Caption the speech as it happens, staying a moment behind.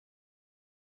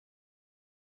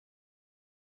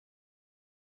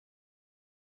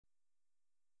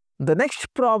The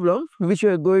next problem which we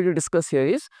are going to discuss here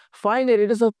is find the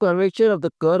radius of curvature of the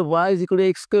curve y is equal to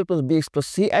x square plus bx plus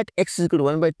c at x is equal to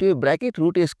 1 by 2 bracket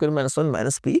root a square minus 1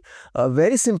 minus b. A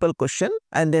very simple question,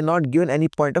 and they are not given any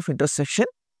point of intersection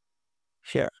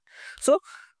here. So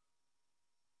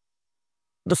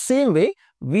the same way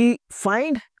we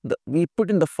put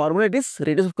in the formula, it is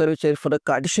radius of curvature for the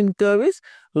Cartesian curve is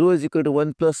rho is equal to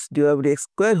 1 plus divided by dx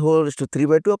square whole raised to 3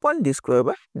 by 2 upon d square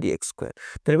by dx square.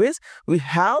 That means we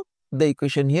have the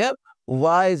equation here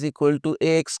y is equal to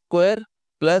ax square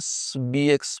plus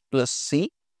bx plus c.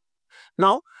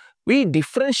 Now we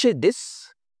differentiate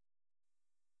this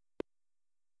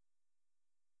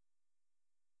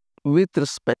with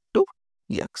respect to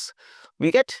x. We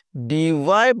get dy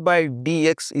by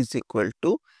dx is equal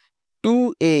to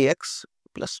 2ax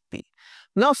plus b.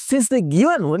 Now since they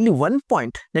given only one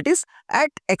point, that is at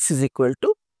x is equal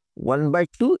to 1 by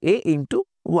 2a into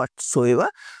whatsoever.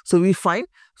 So we find,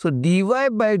 so dy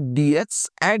by dx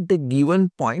at the given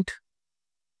point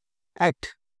at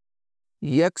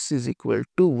x is equal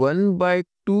to 1 by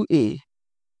 2a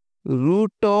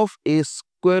root of a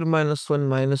square minus 1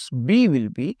 minus b will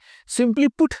be, simply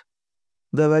put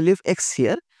the value of x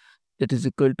here, that is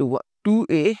equal to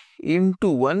 2a into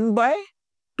 1 by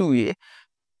 2a.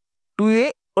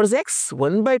 2a, what is x?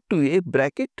 1 by 2a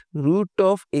bracket root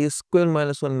of a square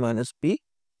minus 1 minus b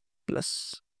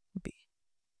plus b.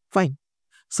 Fine.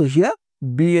 So here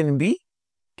b and b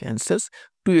cancels,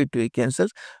 2a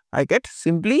cancels. I get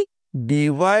simply dy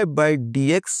by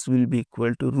dx will be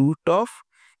equal to root of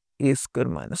a square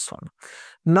minus 1.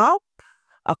 Now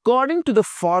according to the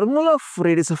formula of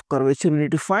radius of curvature, we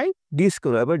need to find d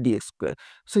square by dx square.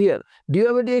 So here dy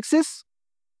by dx is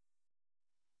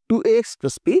 2ax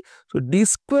plus b. So d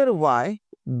square y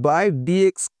by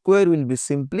dx square will be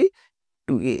simply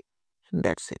 2a.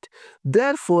 That's it.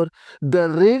 Therefore, the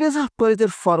radius of curvature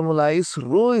formula is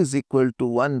rho is equal to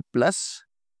 1 plus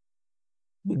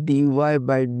dy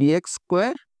by dx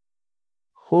square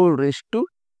whole raised to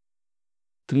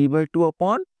 3 by 2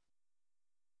 upon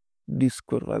d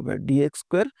square y by dx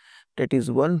square, that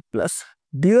is 1 plus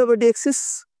dy by dx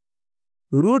is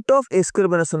root of a square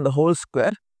minus 1 the whole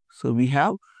square. So we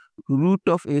have root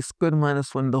of a square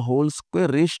minus 1 the whole square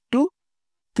raised to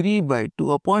 3 by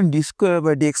 2 upon d square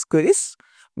by dx square is,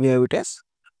 we have it as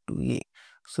 2a.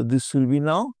 So this will be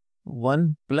now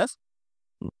 1 plus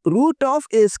root of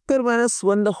a square minus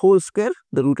 1 the whole square,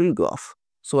 the root will go off.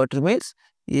 So what remains?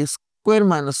 A square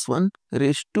minus 1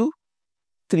 raised to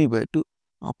 3 by 2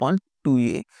 upon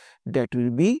 2a, that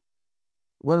will be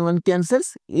 1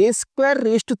 cancels, a square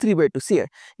raised to 3 by 2. See here,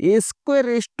 a square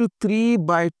raised to 3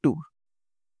 by 2,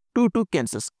 2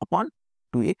 cancels upon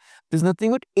 2a. This is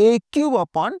nothing but a cube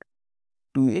upon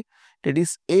 2a, that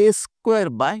is a square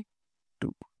by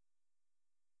 2.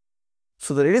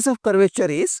 So the radius of curvature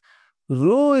is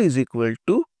rho is equal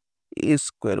to a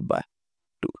square by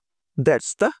 2.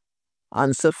 That's the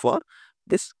answer for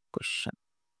this question.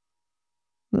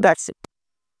 That's it.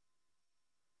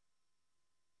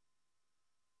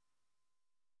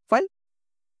 Fine.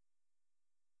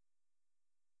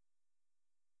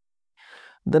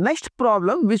 The next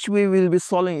problem which we will be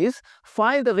solving is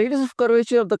find the radius of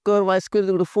curvature of the curve y square is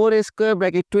equal to 4a square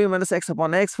bracket 2a minus x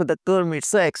upon x where the curve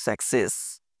meets the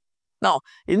x-axis. Now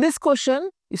in this question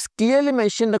it's clearly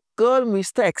mentioned the curve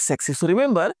meets the x-axis. So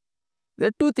remember, there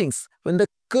are two things. When the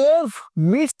curve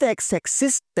meets the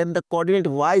x-axis, then the coordinate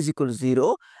y is equal to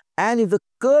 0, and if the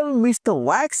curve meets the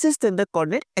y-axis, then the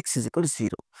coordinate x is equal to 0.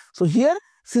 So here,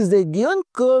 since the given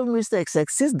curve meets the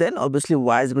x-axis, then obviously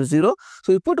y is equal to 0.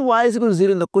 So we put y is equal to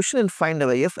 0 in the question and find the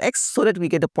value of x so that we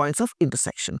get the points of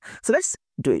intersection. So let's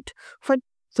do it. Fine.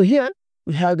 So here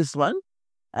we have this one,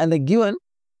 and the given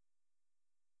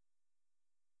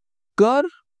curve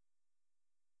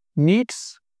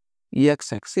meets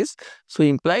x-axis, so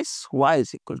implies y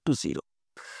is equal to 0.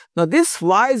 Now this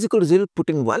y is equal to 0,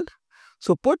 putting 1.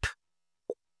 So put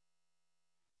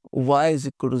y is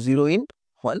equal to 0 in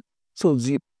 1. So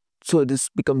this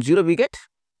becomes 0. We get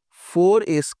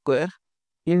 4a square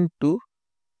into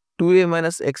 2a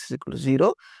minus x is equal to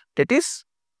 0. That is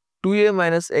 2a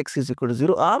minus x is equal to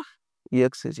 0, or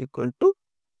x is equal to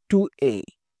 2a.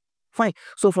 Fine.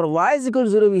 So for y is equal to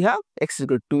 0, we have x is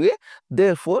equal to 2a.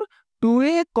 Therefore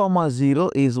 2a comma 0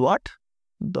 is what?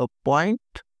 The point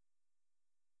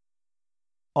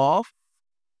of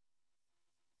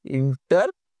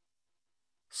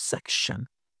intersection.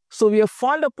 So we have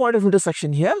found a point of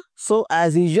intersection here. So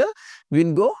as usual, we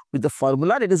will go with the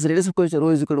formula, that is radius of curvature rho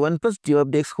is equal to 1 plus dy by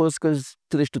dx whole square is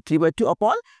raised to 3 by 2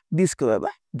 upon d square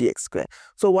by dx square.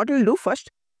 So what we will do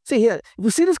first, see here, if you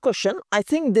see this question, I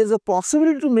think there is a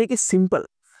possibility to make it simple.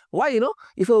 Why?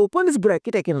 If I open this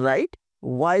bracket, I can write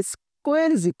y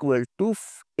square is equal to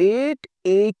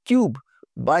 8a cube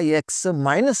by x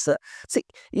minus, see,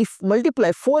 if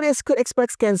multiply 4a square, x by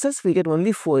x cancels, we get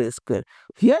only 4a square.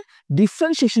 Here,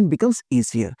 differentiation becomes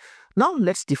easier. Now,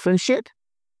 let's differentiate.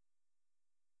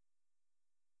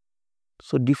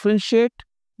 So, differentiate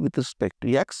with respect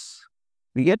to x,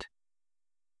 we get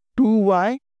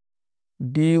 2y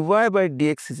dy by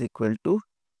dx is equal to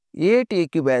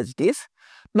 8a cube as it is.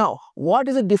 Now, what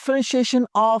is the differentiation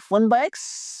of 1 by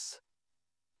x?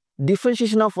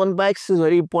 Differentiation of 1 by x is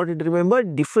very important to remember.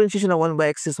 Differentiation of 1 by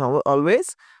x is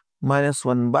always minus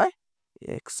 1 by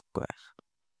x square.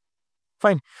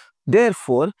 Fine.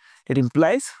 Therefore, it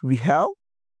implies we have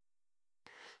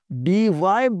dy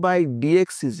by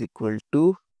dx is equal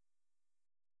to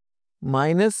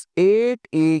minus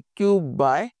 8a cube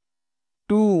by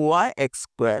 2y x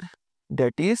square,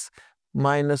 that is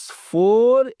minus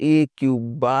 4a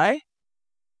cube by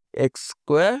x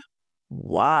square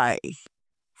y.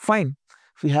 Fine,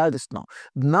 we have this now.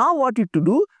 Now what we need to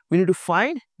do, we need to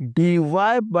find dy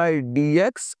by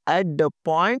dx at the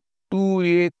point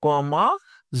 2a comma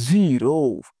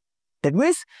 0. That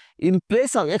means in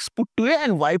place of x put 2a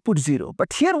and y put 0.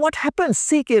 But here what happens?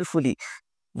 See carefully.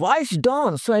 Y is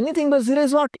down. So anything but 0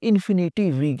 is what?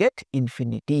 Infinity. We get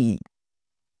infinity.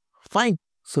 Fine.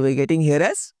 So we're getting here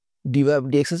as dy by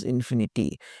dx is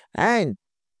infinity. And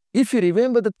if you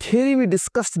remember the theory we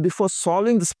discussed before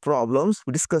solving these problems,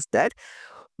 we discussed that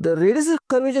the radius of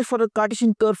curvature for a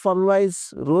Cartesian curve formula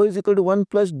is rho is equal to 1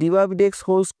 plus dy by dx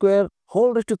whole square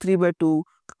whole raised to 3 by 2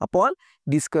 upon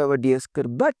d square by dx square.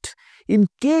 But in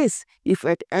case if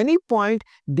at any point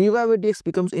dy by dx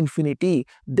becomes infinity,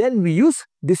 then we use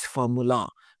this formula.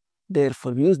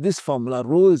 Therefore, we use this formula,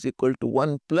 rho is equal to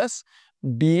 1 plus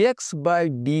dx by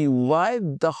dy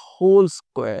the whole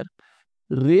square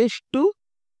raised to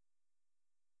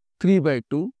 3 by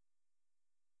 2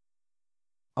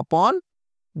 upon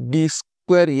d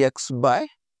square x by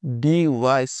dy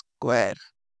square.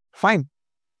 Fine.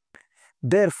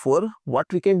 Therefore, what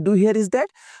we can do here is that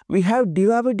we have dy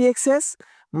by dx as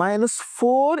minus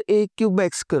 4a cube by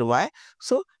x square y.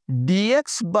 So,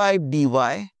 dx by dy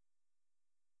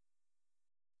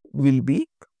will be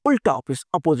ulta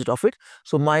opposite of it.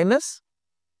 So, minus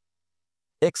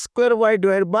x square y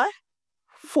divided by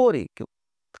 4a cube.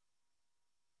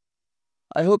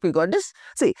 I hope you got this.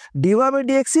 See, dy by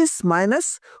dx is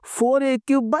minus 4a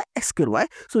cube by x square y.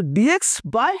 So, dx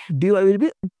by dy will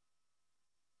be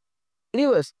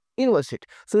inverse it.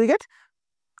 So, we get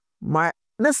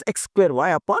minus x square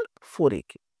y upon 4a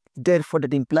cube. Therefore,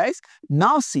 that implies,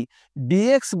 now see,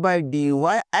 dx by dy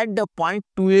at the point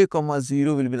 2a comma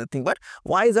 0 will be nothing but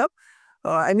y is up.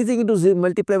 Anything into 0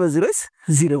 multiply by 0 is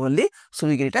 0 only. So,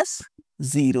 we get it as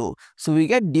 0. So, we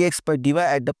get dx by dy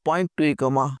at the point 2a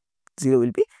comma 0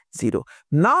 will be 0.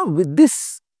 Now, with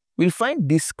this, we'll find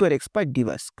d square x by dy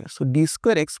square. So, d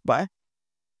square x by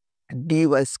dy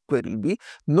square will be,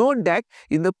 note that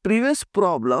in the previous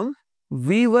problem,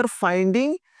 we were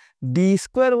finding d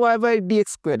square y by dx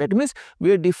square. That means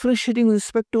we are differentiating with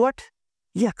respect to what?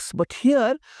 X. But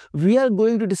here, we are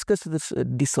going to discuss this,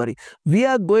 we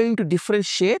are going to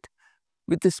differentiate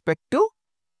with respect to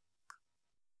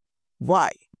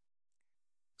y.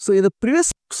 So, in the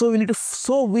previous,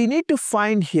 we need to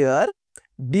find here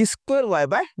d square y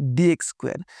by dx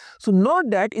square. So,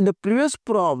 note that in the previous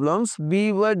problems,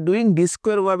 we were doing d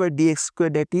square y by dx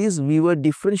square, that is, we were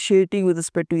differentiating with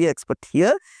respect to x. But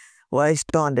here, y is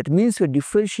down. That means we are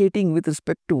differentiating with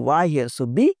respect to y here. So,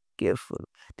 be careful.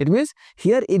 That means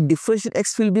here in differential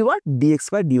x will be what? Dx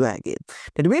by dy again.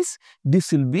 That means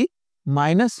this will be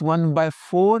minus 1 by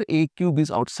 4a cube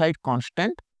is outside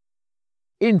constant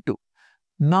into.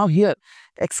 Now here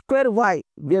x square y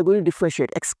we are going to differentiate.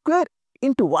 X square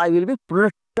into y will be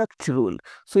product rule.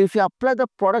 So if you apply the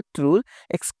product rule,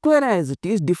 x square as it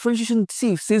is, differentiation,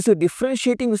 see, since you are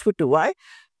differentiating with respect to y,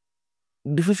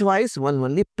 differentiation y is 1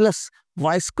 only plus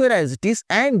y square as it is,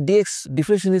 and dx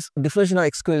differentiation of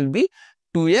x square will be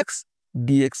 2x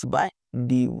dx by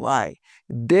dy.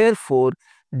 Therefore,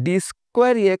 d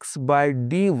square x by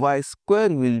dy square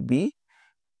will be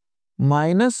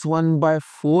minus 1 by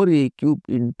 4a cube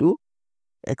into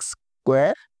x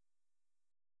square,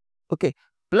 okay,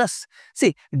 plus,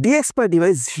 see, dx by dy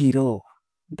is 0,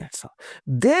 that's all.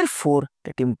 Therefore,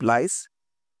 that implies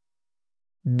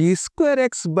d square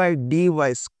x by dy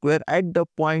square at the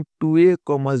point 2a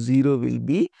comma 0 will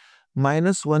be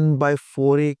minus 1 by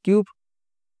 4a cube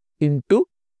into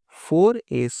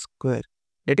 4a square,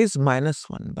 that is minus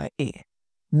 1 by a.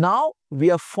 Now, we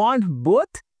have found both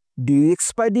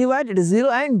dx by dy, that is 0,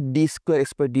 and d square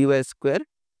x by dy square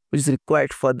which is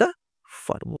required for the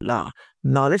formula.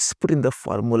 Now let's put in the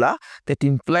formula that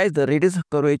implies the radius of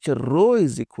curvature rho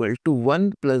is equal to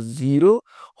 1 plus 0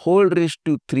 whole raised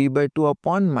to 3 by 2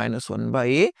 upon minus 1 by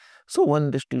a. So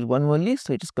 1 raised to 1 only,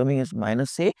 so it is coming as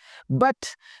minus a.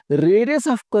 But the radius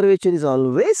of curvature is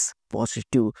always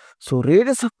positive. So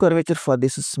radius of curvature for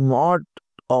this is mod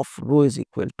of rho is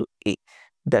equal to a.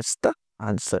 That's the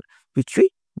answer which we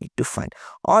need to find.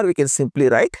 Or we can simply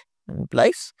write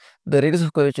implies the radius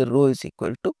of curvature rho is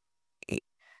equal to a.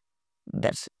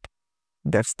 That's it.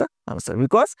 That's the answer,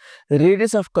 because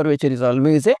radius of curvature is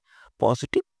always a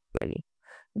positive value.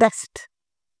 That's it.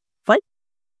 Fine.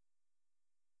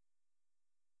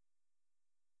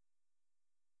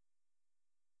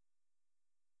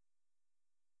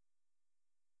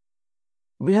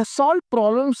 We have solved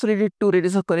problems related to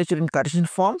radius of curvature in Cartesian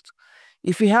forms.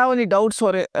 If you have any doubts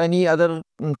or any other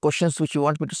questions which you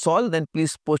want me to solve, then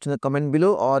please post in the comment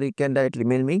below, or you can directly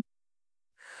mail me.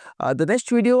 The next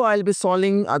video I will be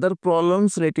solving other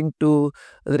problems relating to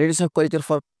the radius of curvature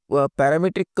for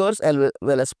parametric curves as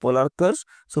well as polar curves.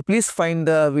 So please find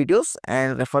the videos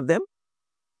and refer them,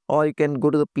 or you can go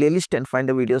to the playlist and find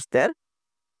the videos there.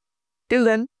 Till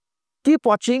then, keep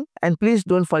watching and please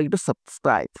don't forget to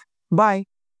subscribe. Bye.